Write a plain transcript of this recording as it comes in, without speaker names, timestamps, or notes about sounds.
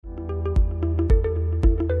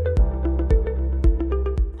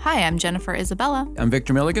Hi, I'm Jennifer Isabella. I'm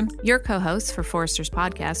Victor Milligan. Your co-host for Forrester's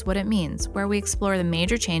podcast, What It Means, where we explore the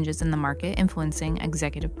major changes in the market influencing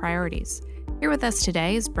executive priorities. Here with us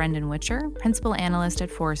today is Brendan Witcher, Principal Analyst at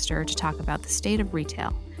Forrester, to talk about the state of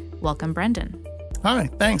retail. Welcome, Brendan. Hi,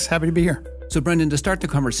 thanks. Happy to be here. So, Brendan, to start the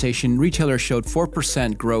conversation, retailers showed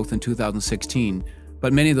 4% growth in 2016,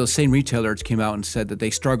 but many of those same retailers came out and said that they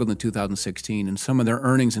struggled in 2016, and some of their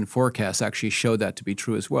earnings and forecasts actually showed that to be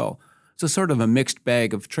true as well. So sort of a mixed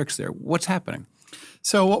bag of tricks there. What's happening?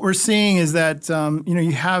 So what we're seeing is that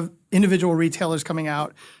you have individual retailers coming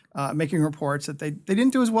out making reports that they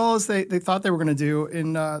didn't do as well as they thought they were going to do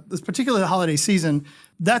in this particular holiday season.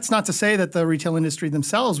 That's not to say that the retail industry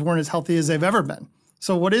themselves weren't as healthy as they've ever been.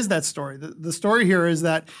 So what is that story? The story here is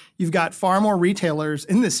that you've got far more retailers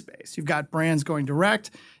in this space. You've got brands going direct.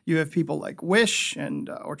 You have people like Wish and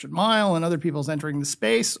Orchard Mile and other people's entering the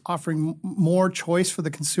space, offering more choice for the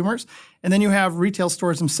consumers. And then you have retail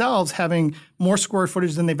stores themselves having more square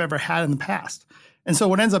footage than they've ever had in the past. And so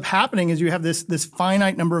what ends up happening is you have this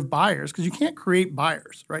finite number of buyers, because you can't create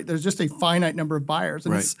buyers, right? There's just a finite number of buyers.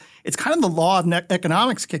 And right. It's kind of the law of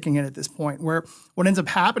economics kicking in at this point, where what ends up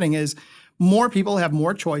happening is more people have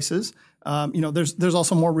more choices. There's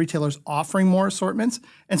also more retailers offering more assortments.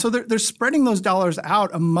 And so they're spreading those dollars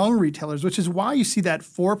out among retailers, which is why you see that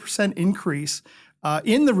 4% increase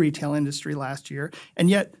in the retail industry last year. And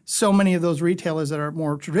yet so many of those retailers that are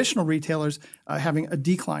more traditional retailers having a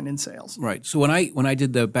decline in sales. Right. So when I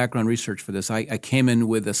did the background research for this, I came in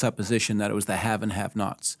with the supposition that it was the have and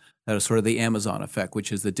have-nots. That was sort of the Amazon effect,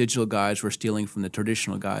 which is the digital guys were stealing from the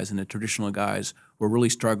traditional guys, and the traditional guys were really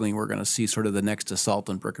struggling. We're going to see sort of the next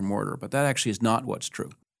assault on brick and mortar. But that actually is not what's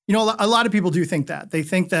true. You know, a lot of people do think that. They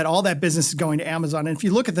think that all that business is going to Amazon. And if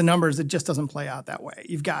you look at the numbers, it just doesn't play out that way.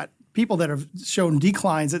 You've got people that have shown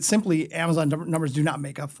declines that simply Amazon numbers do not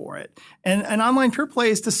make up for it. And online pure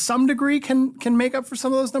plays to some degree can make up for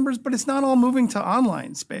some of those numbers, but it's not all moving to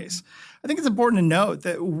online space. I think it's important to note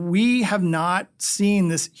that we have not seen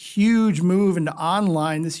this huge move into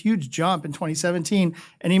online, this huge jump in 2017,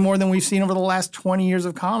 any more than we've seen over the last 20 years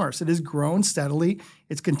of commerce. It has grown steadily.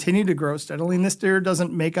 It's continued to grow steadily, and this year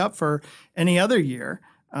doesn't make up for any other year.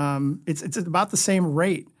 It's about the same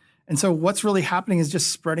rate. And so what's really happening is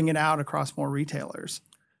just spreading it out across more retailers.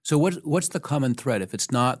 So what's the common thread? If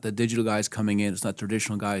it's not the digital guys coming in, it's not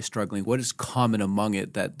traditional guys struggling, what is common among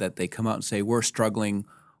it that they come out and say, we're struggling,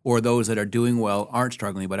 or those that are doing well aren't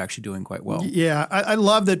struggling but actually doing quite well? Yeah, I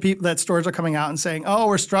love that stores are coming out and saying, oh,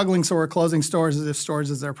 we're struggling, so we're closing stores as if stores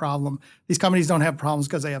is their problem. These companies don't have problems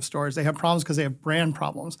because they have stores. They have problems because they have brand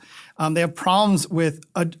problems. They have problems with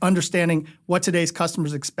understanding what today's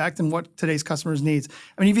customers expect and what today's customers needs.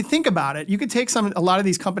 I mean, if you think about it, you could take a lot of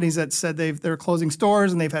these companies that said they're closing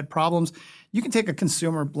stores and they've had problems. You can take a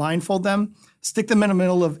consumer, blindfold them, stick them in the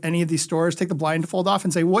middle of any of these stores, take the blindfold off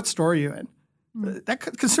and say, what store are you in? That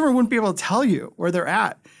consumer wouldn't be able to tell you where they're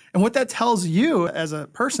at. And what that tells you as a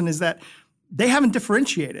person is that they haven't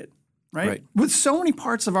differentiated, right? With so many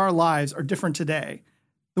parts of our lives are different today.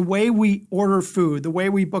 The way we order food, the way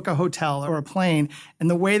we book a hotel or a plane, and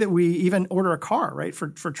the way that we even order a car, right,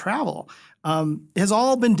 for travel, has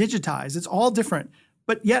all been digitized. It's all different.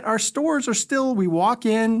 But yet our stores are still, we walk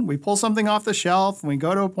in, we pull something off the shelf, and we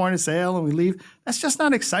go to a point of sale and we leave. That's just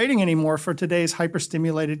not exciting anymore for today's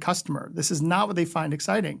hyper-stimulated customer. This is not what they find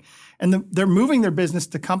exciting. And they're moving their business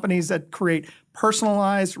to companies that create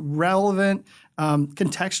personalized, relevant,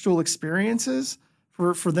 contextual experiences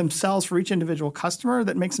for themselves, for each individual customer,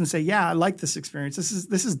 that makes them say, yeah, I like this experience.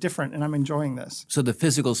 This is different, and I'm enjoying this. So the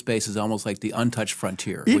physical space is almost like the untouched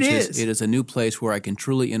frontier. It is a new place where I can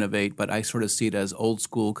truly innovate, but I sort of see it as old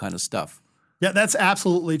school kind of stuff. Yeah, that's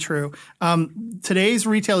absolutely true. Today's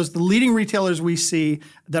retailers, the leading retailers we see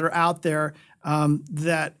that are out there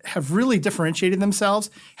that have really differentiated themselves,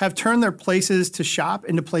 have turned their places to shop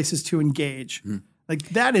into places to engage. Like,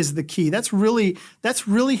 that is the key. That's really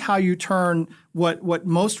how you turn what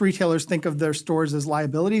most retailers think of their stores as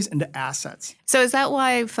liabilities into assets. So is that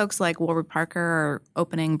why folks like Warby Parker are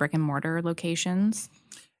opening brick-and-mortar locations?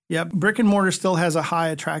 Yeah, brick and mortar still has a high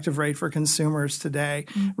attractive rate for consumers today.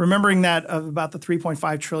 Remembering that of about the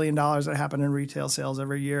 $3.5 trillion that happen in retail sales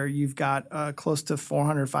every year, you've got close to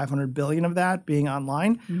 500 billion of that being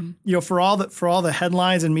online. You know, for all the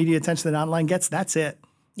headlines and media attention that online gets, that's it.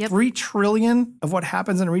 Yep. $3 trillion of what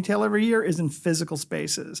happens in retail every year is in physical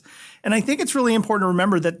spaces. And I think it's really important to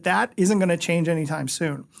remember that isn't going to change anytime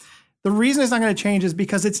soon. The reason it's not going to change is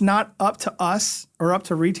because it's not up to us or up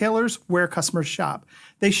to retailers where customers shop.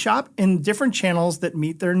 They shop in different channels that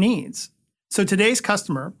meet their needs. So today's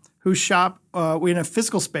customer who shop in a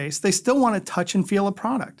physical space, they still want to touch and feel a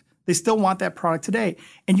product. They still want that product today.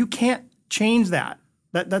 And you can't change that.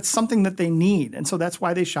 That's something that they need. And so that's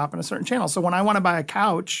why they shop in a certain channel. So when I want to buy a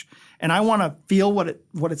couch and I want to feel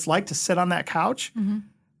what it's like to sit on that couch,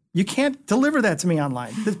 you can't deliver that to me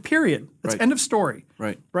online. Period. It's end of story.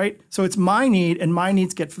 Right? So it's my need, and my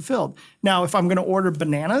needs get fulfilled. Now, if I'm going to order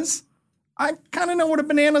bananas, I kind of know what a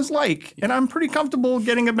banana's like. And I'm pretty comfortable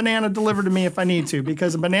getting a banana delivered to me if I need to,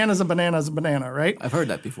 because a banana's a banana is a banana, right? I've heard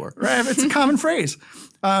that before. Right? It's a common phrase.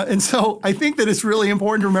 And so I think that it's really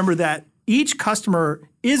important to remember that each customer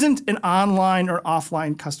isn't an online or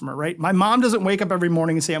offline customer, right? My mom doesn't wake up every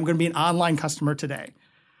morning and say, I'm going to be an online customer today.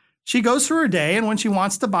 She goes through her day, and when she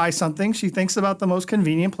wants to buy something, she thinks about the most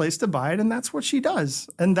convenient place to buy it, and that's what she does.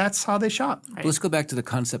 And that's how they shop. Right. Let's go back to the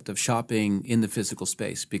concept of shopping in the physical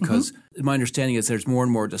space, because my understanding is there's more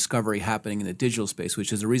and more discovery happening in the digital space,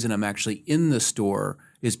 which is the reason I'm actually in the store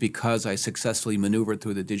is because I successfully maneuvered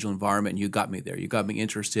through the digital environment, and you got me there. You got me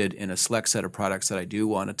interested in a select set of products that I do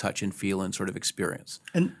want to touch and feel and sort of experience.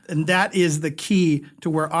 And that is the key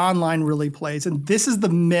to where online really plays. And this is the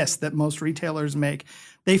miss that most retailers make.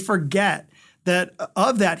 They forget that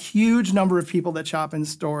of that huge number of people that shop in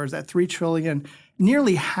stores, that 3 trillion,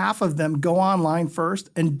 nearly half of them go online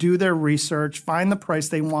first and do their research, find the price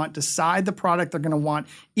they want, decide the product they're going to want,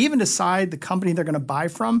 even decide the company they're going to buy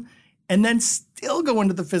from, and then still go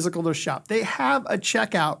into the physical to shop. They have a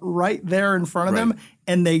checkout right there in front of them,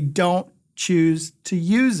 and they don't choose to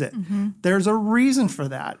use it. There's a reason for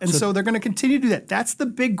that. And so they're going to continue to do that. That's the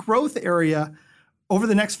big growth area over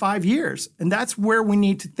the next 5 years. And that's where we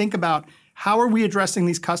need to think about how are we addressing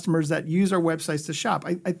these customers that use our websites to shop.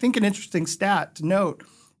 I think an interesting stat to note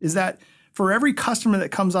is that for every customer that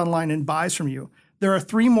comes online and buys from you, there are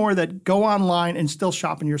 3 more that go online and still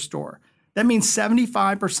shop in your store. That means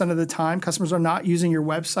 75% of the time, customers are not using your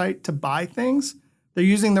website to buy things. They're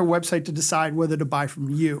using their website to decide whether to buy from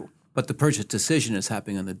you. But the purchase decision is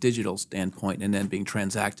happening on the digital standpoint and then being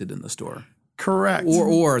transacted in the store. Correct.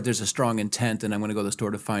 Or there's a strong intent, and I'm going to go to the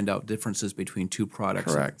store to find out differences between 2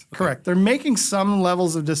 products. Correct. They're making some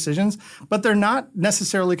levels of decisions, but they're not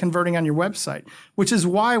necessarily converting on your website, which is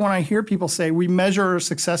why when I hear people say we measure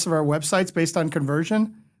success of our websites based on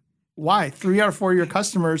conversion, why? 3 out of 4 of your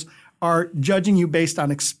customers are judging you based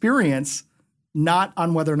on experience, not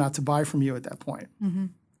on whether or not to buy from you at that point.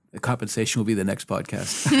 The compensation will be the next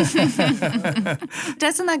podcast.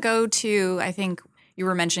 Doesn't that go to, I think, you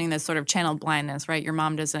were mentioning this sort of channel blindness, right? Your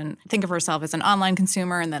mom doesn't think of herself as an online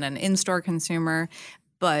consumer and then an in-store consumer.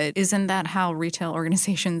 But isn't that how retail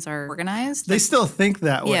organizations are organized? They still think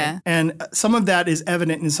that way. Yeah. And some of that is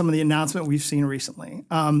evident in some of the announcement we've seen recently.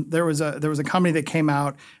 There was a company that came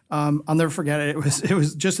out. I'll never forget it. It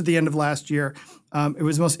was just at the end of last year. It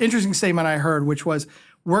was the most interesting statement I heard, which was,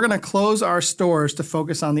 we're going to close our stores to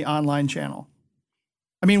focus on the online channel.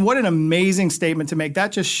 I mean, what an amazing statement to make.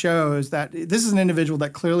 That just shows that this is an individual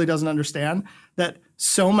that clearly doesn't understand that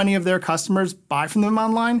so many of their customers buy from them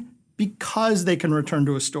online because they can return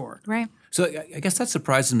to a store. Right. So I guess that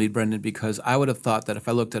surprises me, Brendan, because I would have thought that if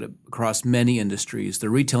I looked at it across many industries, the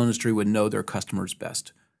retail industry would know their customers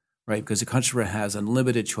best, right? Because the customer has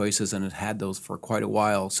unlimited choices and it had those for quite a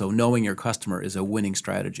while. So knowing your customer is a winning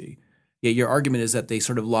strategy. Yet your argument is that they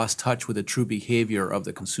sort of lost touch with the true behavior of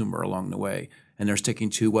the consumer along the way, and they're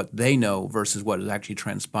sticking to what they know versus what is actually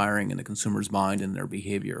transpiring in the consumer's mind and their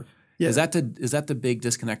behavior. Yeah. Is that the big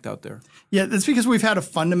disconnect out there? Yeah, that's because we've had a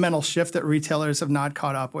fundamental shift that retailers have not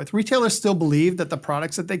caught up with. Retailers still believe that the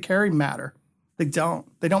products that they carry matter. They don't.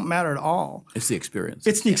 They don't matter at all. It's the experience.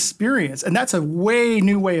 It's the experience, and that's a way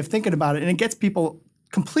new way of thinking about it, and it gets people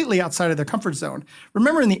completely outside of their comfort zone.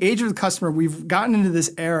 Remember, in the age of the customer, we've gotten into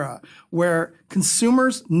this era where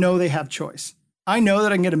consumers know they have choice. I know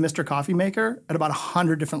that I can get a Mr. Coffee Maker at about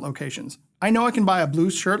 100 different locations. I know I can buy a blue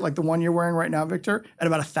shirt like the one you're wearing right now, Victor, at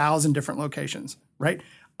about 1,000 different locations, right?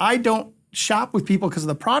 I don't shop with people because of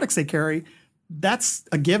the products they carry. That's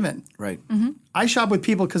a given. Right. I shop with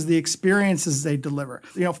people because of the experiences they deliver.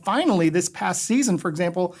 You know, finally, this past season, for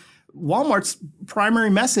example, Walmart's primary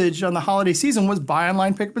message on the holiday season was buy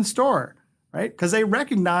online, pick up in store, right? Because they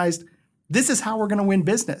recognized this is how we're going to win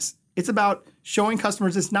business. It's about showing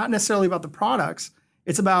customers it's not necessarily about the products.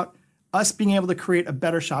 It's about us being able to create a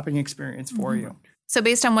better shopping experience for you. So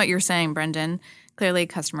based on what you're saying, Brendan, clearly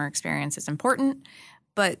customer experience is important,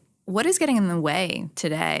 but what is getting in the way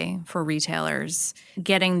today for retailers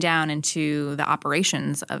getting down into the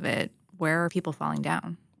operations of it? Where are people falling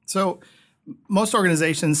down? So most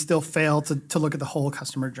organizations still fail to look at the whole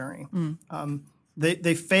customer journey.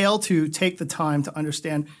 They fail to take the time to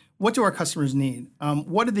understand, what do our customers need?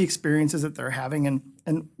 What are the experiences that they're having,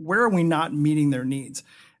 and where are we not meeting their needs?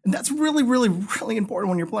 And that's really, really, really important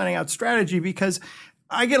when you're planning out strategy, because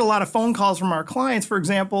I get a lot of phone calls from our clients, for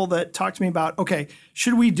example, that talk to me about, okay,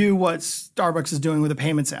 should we do what Starbucks is doing with a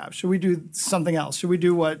payments app? Should we do something else? Should we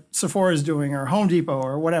do what Sephora is doing or Home Depot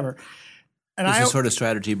or whatever? And This is sort of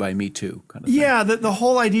strategy by me too, kind of thing. Yeah, the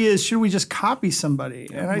whole idea is, should we just copy somebody?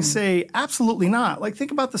 And I say, absolutely not. Like,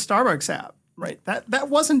 think about the Starbucks app, right? That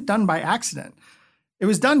wasn't done by accident. It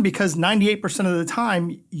was done because 98% of the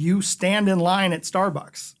time you stand in line at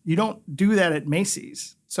Starbucks. You don't do that at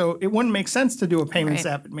Macy's. So it wouldn't make sense to do a payments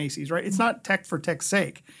app at Macy's, right? It's not tech for tech's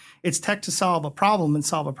sake. It's tech to solve a problem and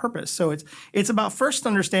solve a purpose. So it's about first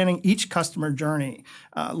understanding each customer journey.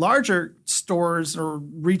 Larger stores or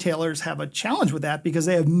retailers have a challenge with that because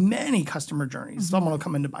they have many customer journeys. Someone will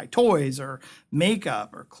come in to buy toys or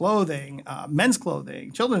makeup or clothing, men's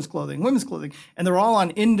clothing, children's clothing, women's clothing, and they're all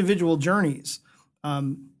on individual journeys.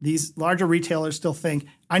 These larger retailers still think,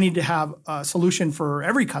 I need to have a solution for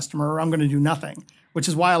every customer or I'm going to do nothing, which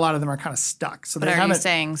is why a lot of them are kind of stuck. So but are you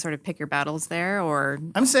saying sort of pick your battles there, or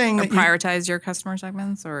I'm saying or prioritize your customer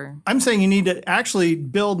segments? Or I'm saying you need to actually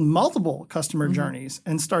build multiple customer journeys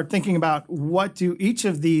and start thinking about what do each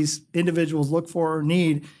of these individuals look for or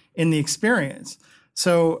need in the experience.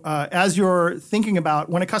 So as you're thinking about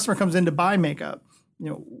when a customer comes in to buy makeup,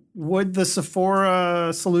 would the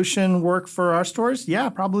Sephora solution work for our stores? Yeah,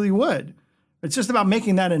 probably would. It's just about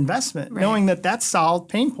making that investment, knowing that that's solved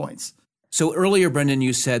pain points. So earlier, Brendan,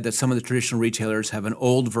 you said that some of the traditional retailers have an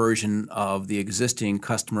old version of the existing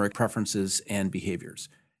customer preferences and behaviors,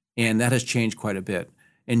 and that has changed quite a bit.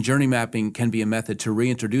 And journey mapping can be a method to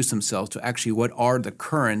reintroduce themselves to actually what are the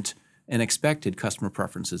current and expected customer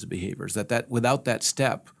preferences and behaviors. That without that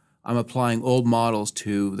step, I'm applying old models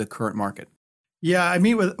to the current market. Yeah, I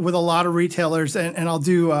meet with a lot of retailers, and I'll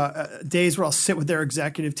do days where I'll sit with their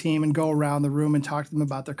executive team and go around the room and talk to them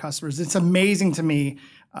about their customers. It's amazing to me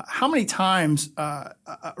how many times a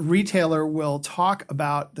retailer will talk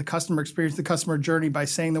about the customer experience, the customer journey by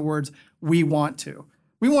saying the words, we want to.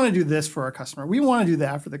 We want to do this for our customer. We want to do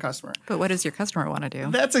that for the customer. But what does your customer want to do?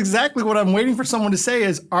 That's exactly what I'm waiting for someone to say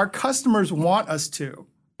is our customers want us to.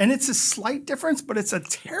 And it's a slight difference, but it's a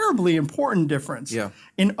terribly important difference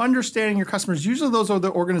in understanding your customers. Usually those are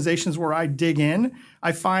the organizations where I dig in.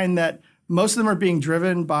 I find that most of them are being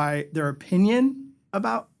driven by their opinion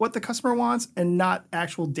about what the customer wants and not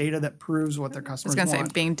actual data that proves what their customers want. I was going to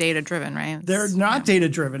say, being data-driven, right? They're not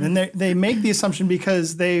data-driven. And they make the assumption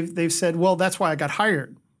because they've said, well, that's why I got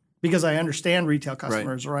hired, because I understand retail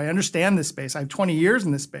customers or I understand this space. I have 20 years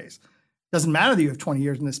in this space. Doesn't matter that you have 20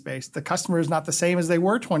 years in this space. The customer is not the same as they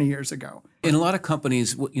were 20 years ago. And a lot of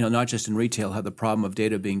companies, not just in retail, have the problem of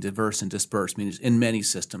data being diverse and dispersed, I mean, in many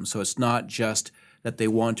systems. So it's not just that they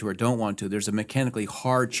want to or don't want to. There's a mechanically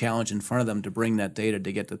hard challenge in front of them to bring that data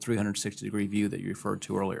to get the 360-degree view that you referred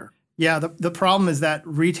to earlier. Yeah, the problem is that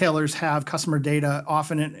retailers have customer data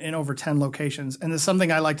often in over 10 locations. And there's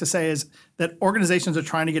something I like to say is that organizations are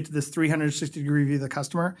trying to get to this 360-degree view of the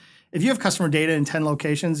customer. If you have customer data in 10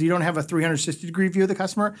 locations, you don't have a 360-degree view of the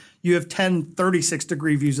customer. You have 10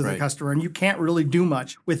 36-degree views of the customer, and you can't really do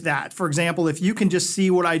much with that. For example, if you can just see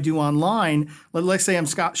what I do online, let's say I'm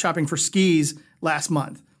shopping for skis last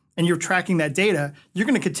month, and you're tracking that data, you're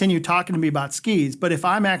going to continue talking to me about skis. But if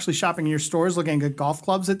I'm actually shopping in your stores looking at golf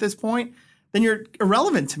clubs at this point, then you're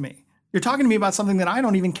irrelevant to me. You're talking to me about something that I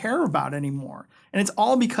don't even care about anymore. And it's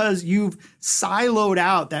all because you've siloed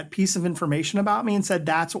out that piece of information about me and said,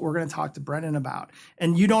 that's what we're going to talk to Brendan about.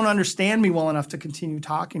 And you don't understand me well enough to continue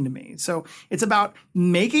talking to me. So it's about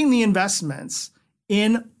making the investments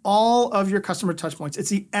in all of your customer touch points. It's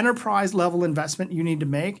the enterprise level investment you need to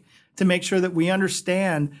make sure that we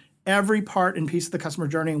understand every part and piece of the customer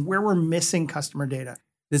journey and where we're missing customer data.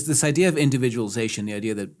 This idea of individualization, the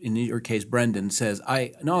idea that in your case, Brendan says,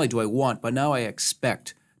 not only do I want, but now I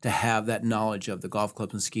expect to have that knowledge of the golf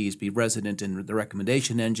clubs and skis be resident in the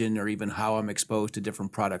recommendation engine or even how I'm exposed to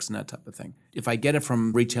different products and that type of thing. If I get it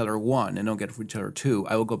from retailer 1 and don't get it from retailer 2,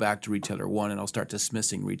 I will go back to retailer 1 and I'll start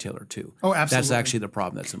dismissing retailer 2. Oh, absolutely. That's actually the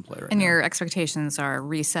problem that's in play right now. And your expectations are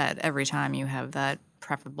reset every time you have that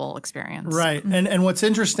preferable experience. Right. And what's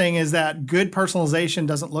interesting is that good personalization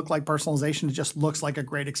doesn't look like personalization. It just looks like a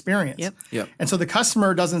great experience. Yep. And so the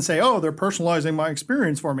customer doesn't say, oh, they're personalizing my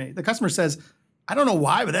experience for me. The customer says, I don't know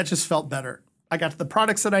why, but that just felt better. I got to the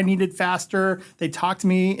products that I needed faster. They talked to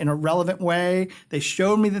me in a relevant way. They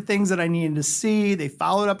showed me the things that I needed to see. They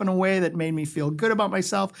followed up in a way that made me feel good about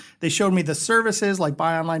myself. They showed me the services like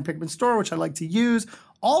buy online, pick up in store, which I like to use.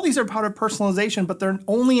 All these are part of personalization, but they're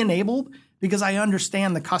only enabled because I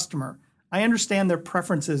understand the customer. I understand their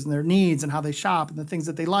preferences and their needs and how they shop and the things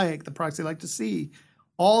that they like, the products they like to see.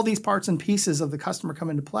 all these parts and pieces of the customer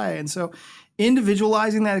come into play. And so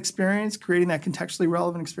individualizing that experience, creating that contextually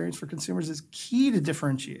relevant experience for consumers is key to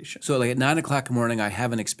differentiation. So like at 9 o'clock in the morning, I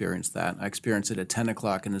haven't experienced that. I experience it at 10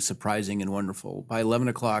 o'clock and it's surprising and wonderful. By 11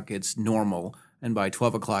 o'clock, it's normal. And by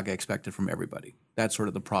 12 o'clock, I expect it from everybody. That's sort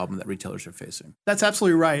of the problem that retailers are facing. That's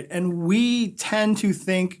absolutely right. And we tend to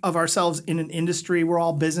think of ourselves in an industry. We're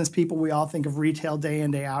all business people. We all think of retail day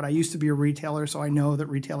in, day out. I used to be a retailer, so I know that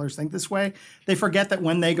retailers think this way. They forget that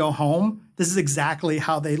when they go home, this is exactly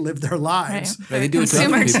how they live their lives. Right. They do it to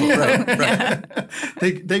other people.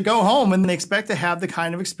 Right. They go home and they expect to have the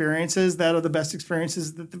kind of experiences that are the best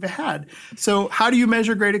experiences that they've had. So how do you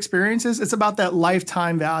measure great experiences? It's about that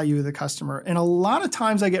lifetime value of the customer. And a lot of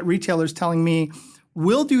times I get retailers telling me,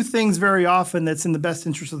 we'll do things very often that's in the best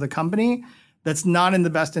interest of the company, that's not in the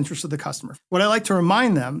best interest of the customer. What I like to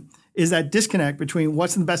remind them is that disconnect between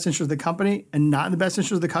what's in the best interest of the company and not in the best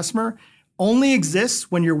interest of the customer only exists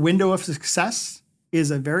when your window of success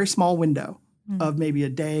is a very small window of maybe a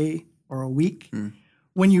day or a week.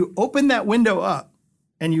 When you open that window up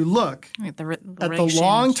and you look at the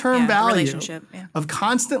long-term value of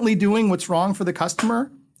constantly doing what's wrong for the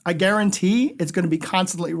customer, I guarantee it's going to be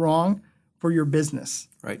constantly wrong for your business.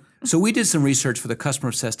 Right. So we did some research for the customer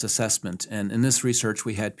obsessed assessment. And in this research,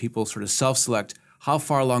 we had people sort of self-select how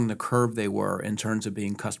far along the curve they were in terms of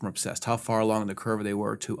being customer obsessed, how far along the curve they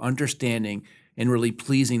were to understanding and really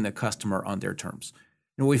pleasing the customer on their terms.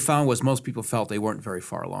 And what we found was most people felt they weren't very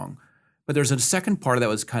far along. But there's a second part that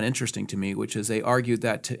was kind of interesting to me, which is they argued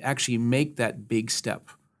that to actually make that big step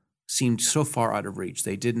seemed so far out of reach.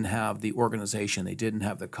 They didn't have the organization, they didn't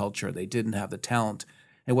have the culture, they didn't have the talent.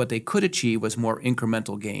 And what they could achieve was more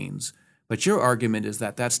incremental gains. But your argument is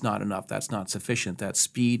that that's not enough, that's not sufficient, that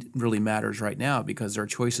speed really matters right now because there are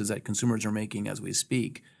choices that consumers are making as we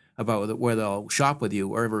speak about where they'll shop with you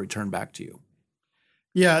or ever return back to you.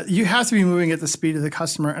 Yeah, you have to be moving at the speed of the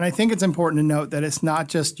customer. And I think it's important to note that it's not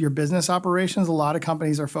just your business operations. A lot of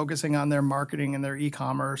companies are focusing on their marketing and their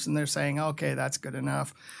e-commerce, and they're saying, okay, that's good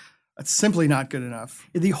enough. That's simply not good enough.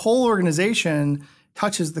 The whole organization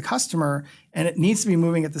touches the customer, and it needs to be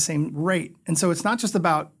moving at the same rate. And so it's not just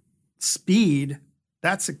about speed.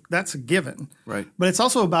 That's a given. Right. But it's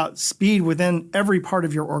also about speed within every part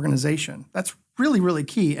of your organization. That's really, really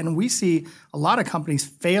key. And we see a lot of companies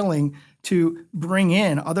failing to bring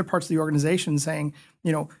in other parts of the organization saying,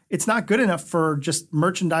 it's not good enough for just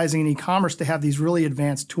merchandising and e-commerce to have these really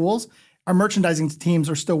advanced tools. Our merchandising teams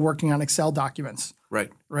are still working on Excel documents.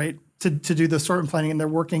 Right. To do the assortment planning, and they're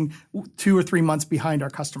working 2 or 3 months behind our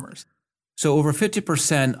customers. So over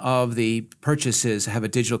 50% of the purchases have a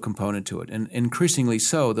digital component to it. And increasingly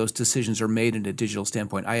so, those decisions are made in a digital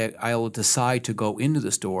standpoint. I'll decide to go into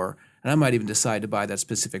the store, and I might even decide to buy that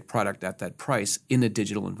specific product at that price in a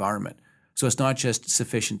digital environment. So it's not just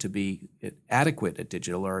sufficient to be adequate at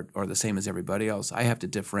digital or the same as everybody else. I have to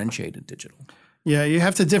differentiate in digital. Yeah, you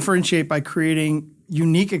have to differentiate by creating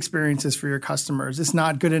unique experiences for your customers. It's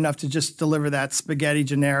not good enough to just deliver that spaghetti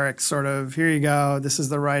generic sort of, here you go, this is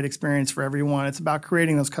the right experience for everyone. It's about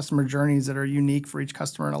creating those customer journeys that are unique for each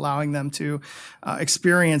customer and allowing them to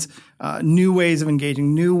experience new ways of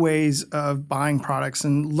engaging, new ways of buying products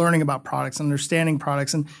and learning about products, understanding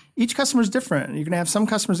products. And each customer is different. You're going to have some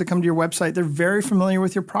customers that come to your website, they're very familiar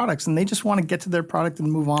with your products and they just want to get to their product and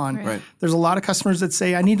move on. Right. There's a lot of customers that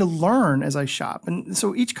say, I need to learn as I shop. And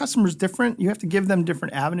so each customer is different. You have to give them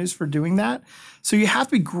different avenues for doing that. So you have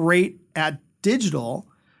to be great at digital,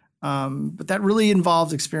 but that really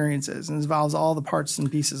involves experiences and involves all the parts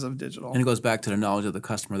and pieces of digital. And it goes back to the knowledge of the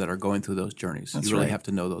customer that are going through those journeys. You really have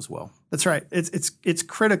to know those well. That's right. It's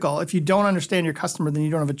critical. If you don't understand your customer, then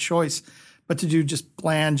you don't have a choice but to do just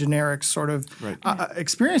bland, generic sort of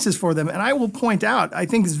experiences for them. And I will point out, I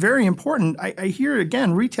think it's very important. I hear,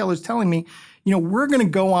 again, retailers telling me, we're going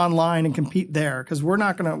to go online and compete there because we're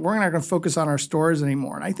not going to focus on our stores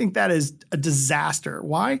anymore. And I think that is a disaster.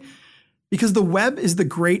 Why? Because the web is the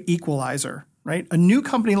great equalizer, right? A new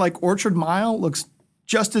company like Orchard Mile looks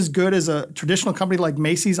just as good as a traditional company like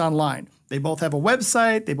Macy's online. They both have a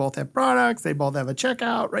website, they both have products, they both have a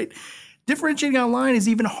checkout, right? Differentiating online is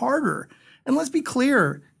even harder. And let's be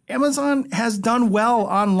clear, Amazon has done well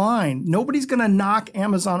online. Nobody's going to knock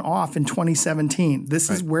Amazon off in 2017. This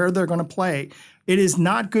is where they're going to play. It is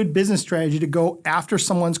not good business strategy to go after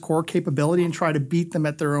someone's core capability and try to beat them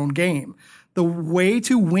at their own game. The way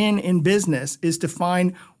to win in business is to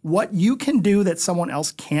find what you can do that someone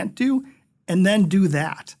else can't do and then do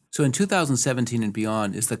that. So in 2017 and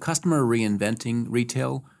beyond, is the customer reinventing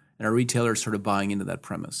retail and are retailers sort of buying into that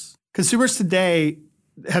premise? Consumers today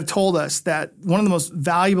have told us that one of the most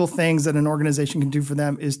valuable things that an organization can do for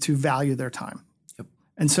them is to value their time.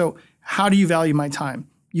 And so how do you value my time?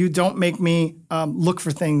 You don't make me look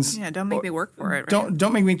for things. Yeah, don't make me work for it. Right?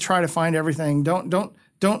 Don't make me try to find everything. Don't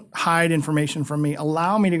hide information from me.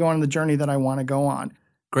 Allow me to go on the journey that I want to go on.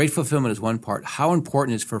 Great fulfillment is one part. How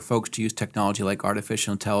important is it for folks to use technology like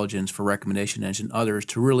artificial intelligence for recommendation engine and others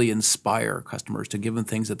to really inspire customers, to give them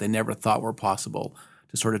things that they never thought were possible,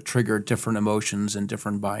 to sort of trigger different emotions and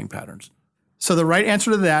different buying patterns? So the right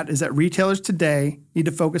answer to that is that retailers today need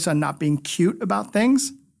to focus on not being cute about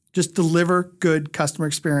things, just deliver good customer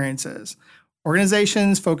experiences.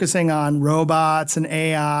 Organizations focusing on robots and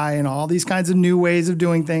AI and all these kinds of new ways of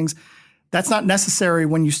doing things, that's not necessary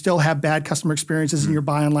when you still have bad customer experiences in your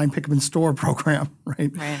buy online, pick up in store program,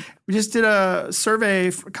 right? We just did a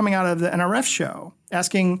survey coming out of the NRF show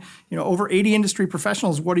asking, over 80 industry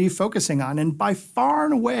professionals, what are you focusing on? And by far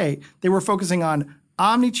and away, they were focusing on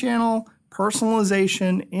omnichannel,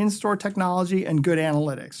 personalization, in-store technology, and good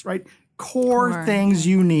analytics, right? Core things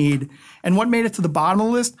you need. And what made it to the bottom of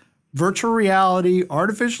the list? Virtual reality,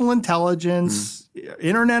 artificial intelligence,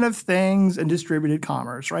 Internet of Things, and distributed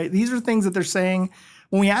commerce, right? These are things that they're saying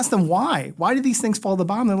when we ask them why do these things fall to the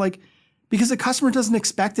bottom? They're like, because the customer doesn't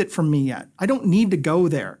expect it from me yet. I don't need to go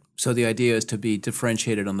there. So the idea is to be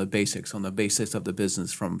differentiated on the basics of the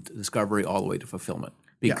business from discovery all the way to fulfillment.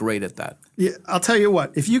 Be great at that. Yeah, I'll tell you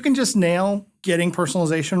what, if you can just nail getting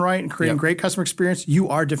personalization right and creating great customer experience, you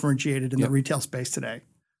are differentiated in the retail space today.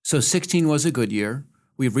 So 16 was a good year.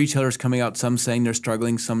 We have retailers coming out, some saying they're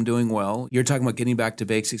struggling, some doing well. You're talking about getting back to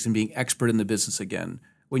basics and being expert in the business again.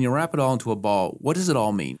 When you wrap it all into a ball, what does it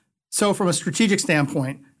all mean? So from a strategic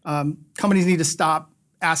standpoint, companies need to stop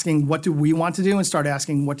asking what do we want to do and start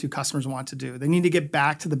asking what do customers want to do. They need to get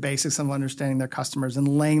back to the basics of understanding their customers and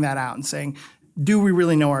laying that out and saying, do we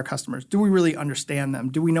really know our customers? Do we really understand them?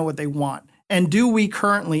 Do we know what they want? And do we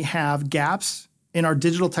currently have gaps in our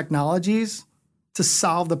digital technologies to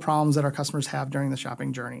solve the problems that our customers have during the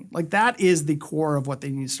shopping journey? Like that is the core of what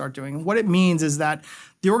they need to start doing. And what it means is that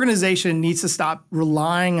the organization needs to stop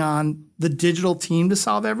relying on the digital team to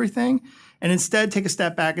solve everything and instead take a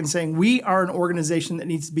step back and saying, we are an organization that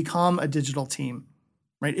needs to become a digital team,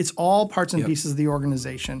 right? It's all parts and pieces of the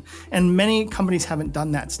organization. And many companies haven't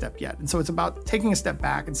done that step yet. And so it's about taking a step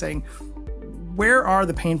back and saying, where are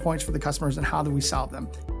the pain points for the customers and how do we solve them?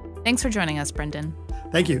 Thanks for joining us, Brendan.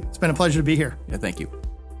 Thank you. It's been a pleasure to be here. Yeah, thank you.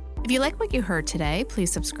 If you like what you heard today,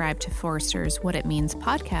 please subscribe to Forrester's What It Means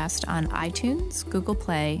podcast on iTunes, Google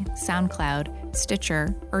Play, SoundCloud,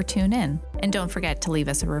 Stitcher, or TuneIn. And don't forget to leave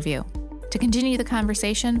us a review. To continue the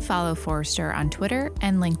conversation, follow Forrester on Twitter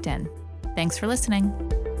and LinkedIn. Thanks for listening.